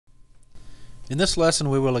In this lesson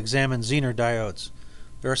we will examine Zener diodes.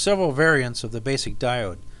 There are several variants of the basic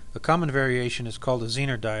diode. A common variation is called a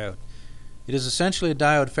Zener diode. It is essentially a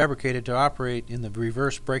diode fabricated to operate in the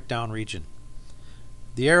reverse breakdown region.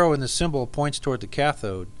 The arrow in the symbol points toward the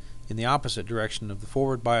cathode in the opposite direction of the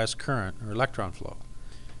forward bias current or electron flow.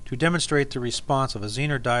 To demonstrate the response of a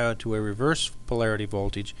Zener diode to a reverse polarity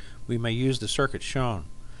voltage, we may use the circuit shown.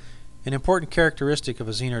 An important characteristic of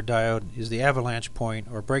a Zener diode is the avalanche point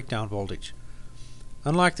or breakdown voltage.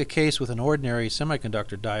 Unlike the case with an ordinary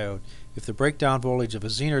semiconductor diode, if the breakdown voltage of a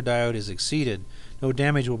Zener diode is exceeded, no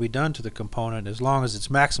damage will be done to the component as long as its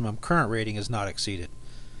maximum current rating is not exceeded.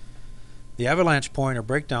 The avalanche point or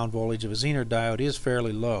breakdown voltage of a Zener diode is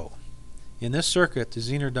fairly low. In this circuit, the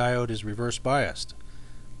Zener diode is reverse biased.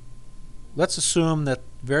 Let's assume that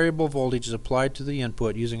variable voltage is applied to the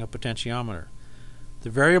input using a potentiometer. The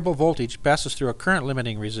variable voltage passes through a current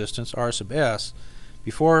limiting resistance R sub S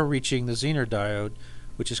before reaching the Zener diode,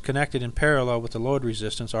 which is connected in parallel with the load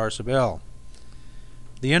resistance R sub L.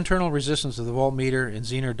 The internal resistance of the voltmeter and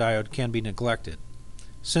Zener diode can be neglected.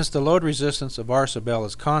 Since the load resistance of R sub L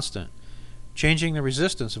is constant, changing the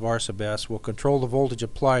resistance of R sub S will control the voltage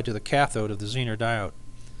applied to the cathode of the Zener diode.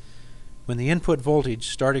 When the input voltage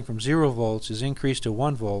starting from 0 volts is increased to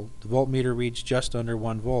 1 volt, the voltmeter reads just under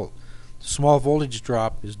 1 volt. The small voltage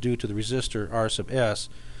drop is due to the resistor R sub S,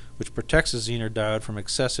 which protects the Zener diode from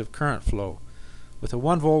excessive current flow. With a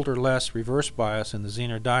 1 volt or less reverse bias in the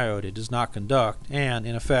Zener diode, it does not conduct, and,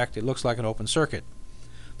 in effect, it looks like an open circuit.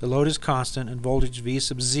 The load is constant, and voltage V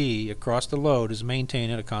sub Z across the load is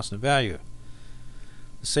maintained at a constant value.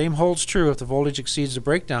 The same holds true if the voltage exceeds the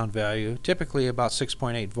breakdown value, typically about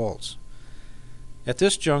 6.8 volts. At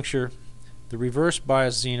this juncture, the reverse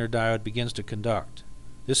bias Zener diode begins to conduct.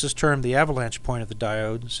 This is termed the avalanche point of the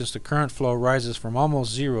diode, since the current flow rises from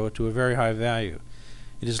almost 0 to a very high value.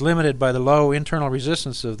 It is limited by the low internal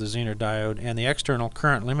resistance of the Zener diode and the external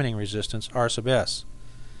current limiting resistance R sub S.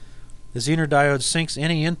 The Zener diode sinks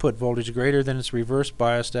any input voltage greater than its reverse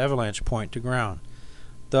biased avalanche point to ground.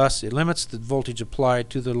 Thus, it limits the voltage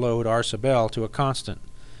applied to the load R sub L to a constant.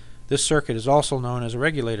 This circuit is also known as a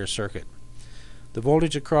regulator circuit. The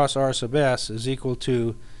voltage across R sub S is equal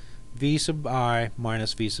to V sub I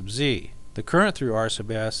minus V sub Z. The current through R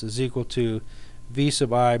sub S is equal to V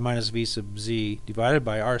sub I minus V sub Z divided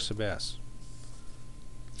by R sub S.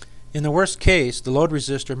 In the worst case, the load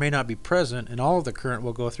resistor may not be present and all of the current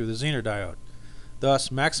will go through the Zener diode.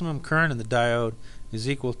 Thus, maximum current in the diode is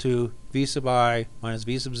equal to V sub I minus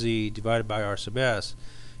V sub Z divided by R sub S.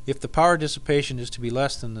 If the power dissipation is to be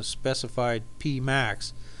less than the specified P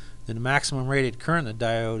max, then the maximum rated current in the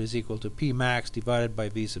diode is equal to P max divided by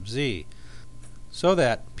V sub Z, so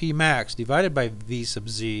that P max divided by V sub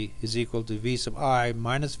Z is equal to V sub I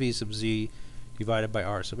minus V sub Z divided by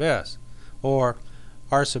R sub S, or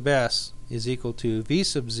R sub S is equal to V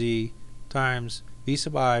sub Z times V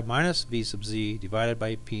sub I minus V sub Z divided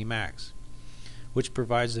by P max, which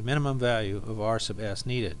provides the minimum value of R sub S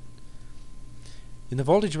needed. In the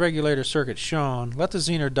voltage regulator circuit shown, let the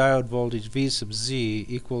Zener diode voltage V sub Z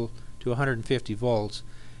equal to 150 volts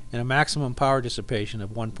and a maximum power dissipation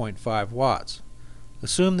of 1.5 watts.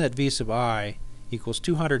 Assume that V sub I equals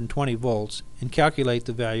 220 volts and calculate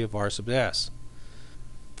the value of R sub S.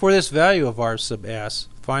 For this value of R sub S,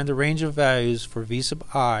 find the range of values for V sub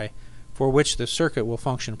I for which the circuit will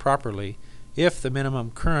function properly if the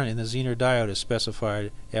minimum current in the Zener diode is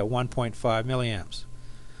specified at 1.5 milliamps.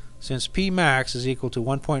 Since P max is equal to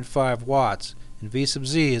 1.5 watts and V sub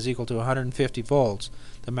Z is equal to 150 volts,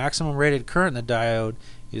 the maximum rated current in the diode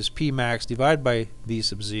is P max divided by V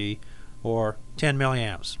sub Z, or 10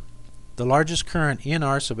 milliamps. The largest current in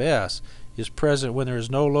R sub S is present when there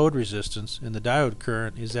is no load resistance and the diode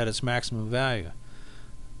current is at its maximum value.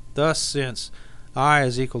 Thus, since I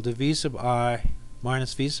is equal to V sub I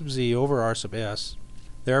minus V sub Z over R sub S,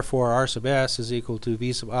 therefore R sub S is equal to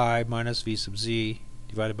V sub I minus V sub Z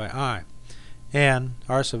divided by I, and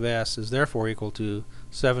R sub S is therefore equal to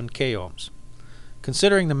 7 k ohms.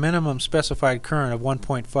 Considering the minimum specified current of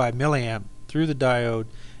 1.5 milliamp through the diode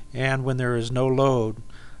and when there is no load,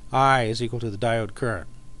 I is equal to the diode current,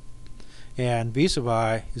 and V sub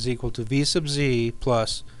I is equal to V sub Z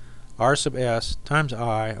plus R sub S times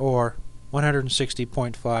I, or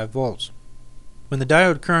 160.5 volts. When the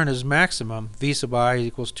diode current is maximum, V sub I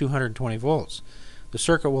equals 220 volts. The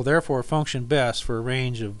circuit will therefore function best for a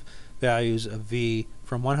range of values of V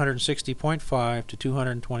from 160.5 to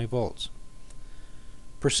 220 volts.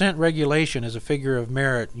 Percent regulation is a figure of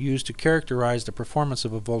merit used to characterize the performance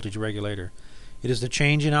of a voltage regulator. It is the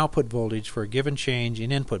change in output voltage for a given change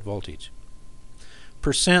in input voltage.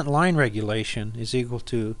 Percent line regulation is equal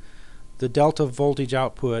to the delta voltage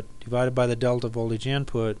output divided by the delta voltage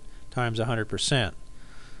input times 100%.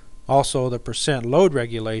 Also, the percent load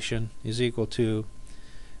regulation is equal to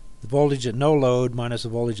the voltage at no load minus the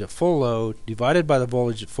voltage at full load divided by the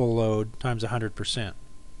voltage at full load times 100%.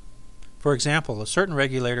 For example, a certain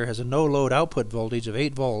regulator has a no load output voltage of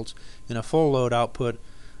 8 volts and a full load output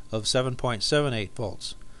of 7.78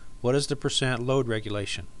 volts. What is the percent load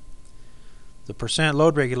regulation? The percent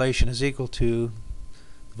load regulation is equal to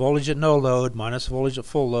the voltage at no load minus the voltage at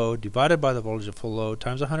full load divided by the voltage at full load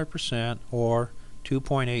times 100%, or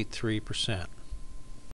 2.83%.